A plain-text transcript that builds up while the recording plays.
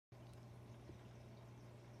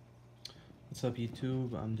What's up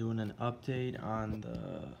YouTube? I'm doing an update on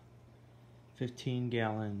the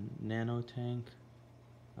 15-gallon nano tank.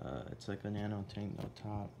 It's like a nano tank, no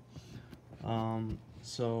top.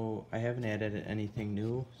 So I haven't added anything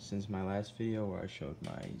new since my last video where I showed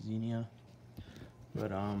my Xenia.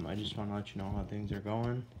 But I just want to let you know how things are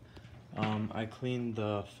going. I cleaned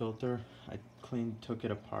the filter. I took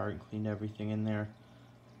it apart, cleaned everything in there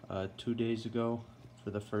 2 days ago for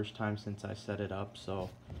the first time since I set it up. So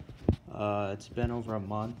it's been over a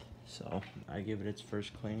month, so I give it its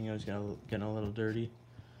first cleaning. It was getting a little dirty.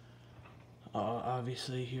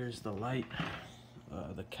 Obviously, here's the light,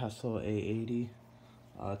 the Kessel A80.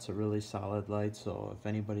 It's a really solid light, so if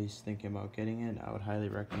anybody's thinking about getting it, I would highly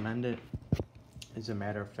recommend it. As a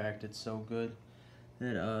matter of fact, it's so good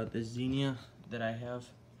that the Xenia that I have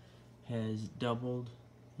has doubled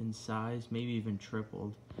in size, maybe even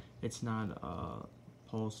tripled. It's not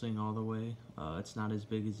pulsing all the way. It's not as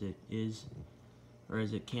big as it is, or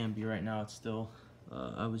as it can be right now. It's still,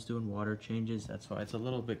 I was doing water changes, that's why it's a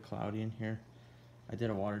little bit cloudy in here. I did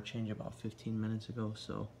a water change about 15 minutes ago,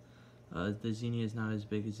 so the Xenia is not as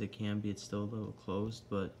big as it can be. It's still a little closed,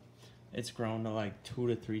 but it's grown to like 2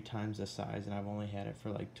 to 3 times the size, and I've only had it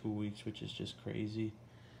for like 2 weeks, which is just crazy.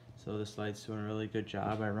 So this light's doing a really good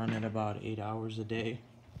job. I run it about 8 hours a day.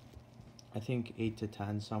 I think 8 to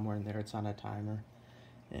 10, somewhere in there. It's on a timer.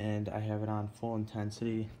 And I have it on full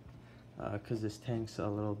intensity because this tank's a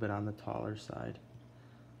little bit on the taller side.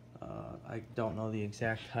 I don't know the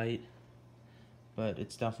exact height, but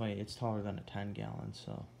it's taller than a 10-gallon,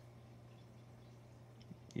 so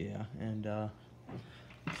yeah. And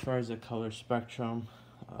as far as the color spectrum,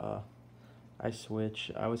 I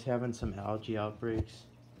switch. I was having some algae outbreaks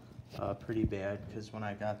pretty bad because when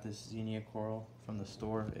I got this Xenia coral from the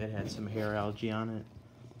store, it had some hair algae on it.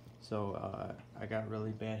 So I got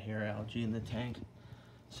really bad hair algae in the tank.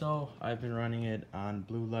 So I've been running it on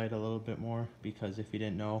blue light a little bit more because if you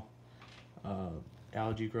didn't know,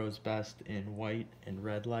 algae grows best in white and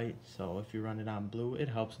red light. So if you run it on blue, it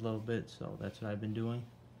helps a little bit. So that's what I've been doing.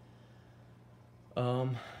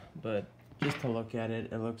 But just to look at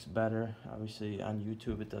it, it looks better. Obviously on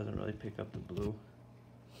YouTube it doesn't really pick up the blue,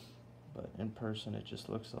 but in person it just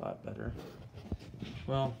looks a lot better.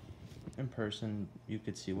 Well, in person you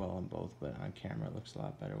could see well in both, but on camera it looks a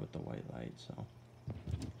lot better with the white light. So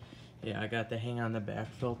yeah, I got the hang on the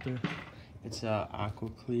back filter. It's Aqua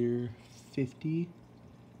Clear 50.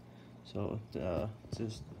 So it's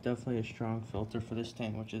just definitely a strong filter for this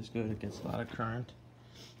tank, which is good. It gets a lot of current,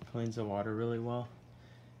 cleans the water really well.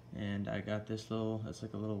 And I got this little, it's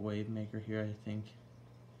like a little wave maker here, I think.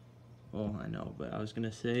 Well, I know, but I was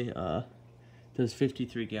gonna say does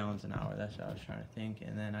 53 gallons an hour. That's what I was trying to think.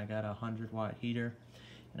 And then I got a 100-watt heater,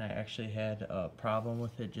 and I actually had a problem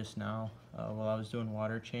with it just now. While I was doing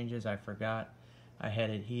water changes, I forgot I had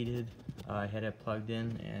it heated. I had it plugged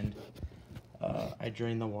in, and I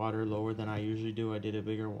drained the water lower than I usually do. I did a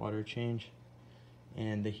bigger water change,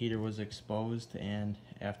 and the heater was exposed, and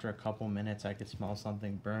after a couple minutes I could smell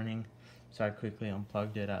something burning. So I quickly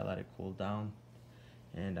unplugged it. I let it cool down,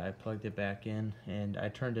 and I plugged it back in, and I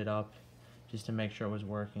turned it up just to make sure it was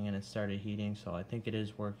working, and it started heating. So I think it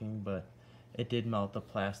is working, but it did melt the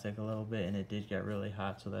plastic a little bit, and it did get really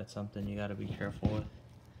hot, so that's something you got to be careful with.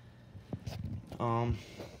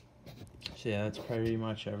 So yeah, that's pretty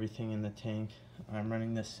much everything in the tank. I'm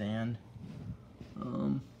running the sand.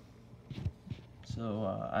 I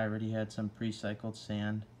already had some pre-cycled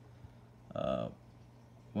sand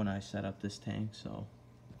when I set up this tank, so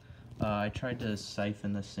I tried to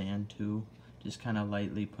siphon the sand too, just kind of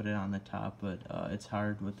lightly put it on the top, but it's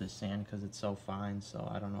hard with the sand because it's so fine, so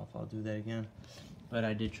I don't know if I'll do that again. But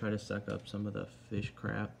I did try to suck up some of the fish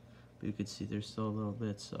crap, but you could see there's still a little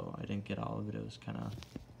bit, so I didn't get all of it. It was kind of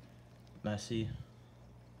messy.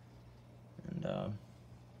 And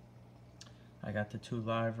I got the 2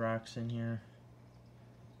 live rocks in here,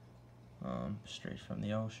 straight from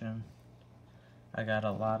the ocean. I got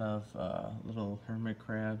a lot of little hermit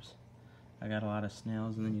crabs. I got a lot of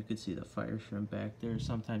snails, and then you could see the fire shrimp back there.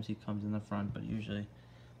 Sometimes he comes in the front, but usually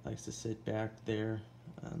likes to sit back there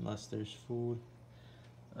unless there's food.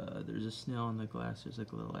 There's a snail in the glass. There's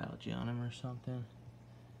like a little algae on him or something.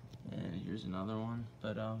 And here's another one.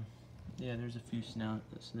 But yeah, there's a few snails.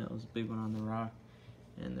 Big one on the rock.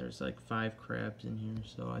 And there's like 5 crabs in here.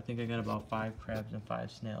 So I think I got about 5 crabs and 5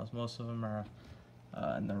 snails. Most of them are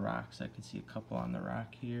in the rocks. I can see a couple on the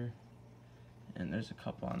rock here, and there's a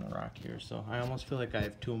couple on the rock here. So I almost feel like I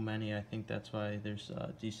have too many. I think that's why there's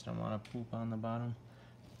a decent amount of poop on the bottom.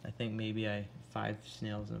 I think maybe 5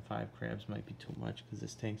 snails and 5 crabs might be too much because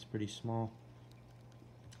this tank's pretty small.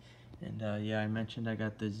 And yeah, I mentioned I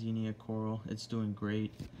got the Xenia coral. It's doing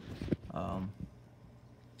great.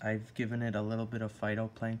 I've given it a little bit of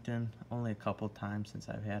phytoplankton, only a couple times since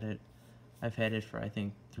I've had it. I've had it for I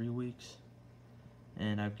think 3 weeks,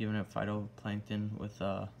 and I've given it phytoplankton with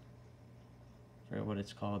I forget what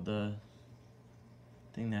it's called, the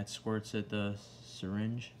thing that squirts at the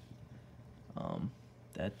syringe,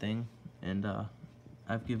 that thing, and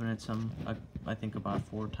I've given it some, I think about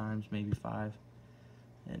 4 times, maybe 5,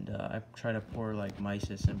 and I try to pour like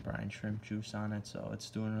mysis and brine shrimp juice on it, so it's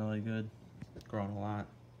doing really good, growing a lot.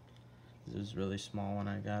 It was really small when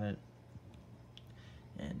I got it.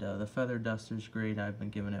 And the feather duster's great. I've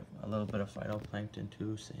been giving it a little bit of phytoplankton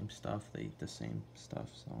too, same stuff, they eat the same stuff.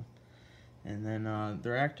 So, and then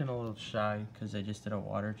they're acting a little shy because they just did a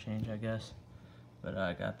water change, I guess. But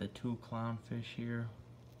I got the 2 clownfish here.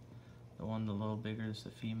 The one a little bigger is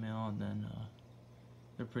the female, and then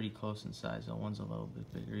they're pretty close in size. The one's a little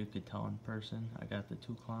bit bigger, you could tell in person. I got the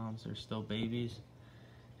 2 clowns, they're still babies.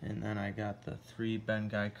 And then I got the 3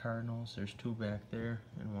 Bengai cardinals. There's 2 back there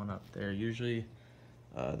and 1 up there. Usually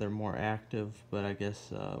they're more active, but I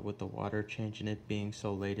guess with the water changing, it being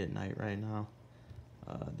so late at night right now,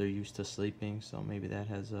 they're used to sleeping, so maybe that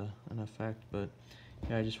has an effect. But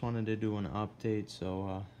yeah, I just wanted to do an update,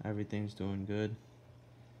 so everything's doing good.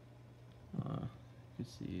 You can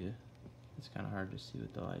see, it's kind of hard to see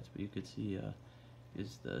with the lights, but you could see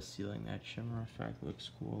is the ceiling that shimmer effect. Looks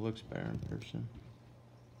cool, looks better in person.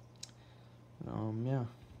 Yeah,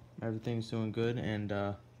 everything's doing good, and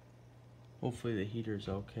hopefully the heater's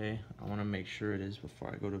okay. I want to make sure it is before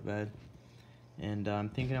I go to bed. And I'm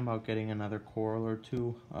thinking about getting another coral or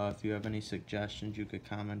 2. If you have any suggestions, you could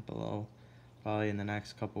comment below. Probably in the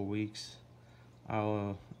next couple weeks.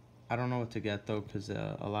 I don't know what to get though, because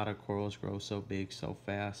a lot of corals grow so big so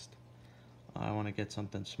fast. I want to get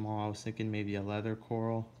something small. I was thinking maybe a leather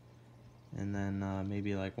coral, and then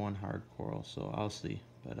maybe like 1 hard coral. So I'll see.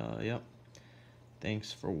 But yep.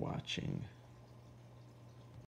 Thanks for watching.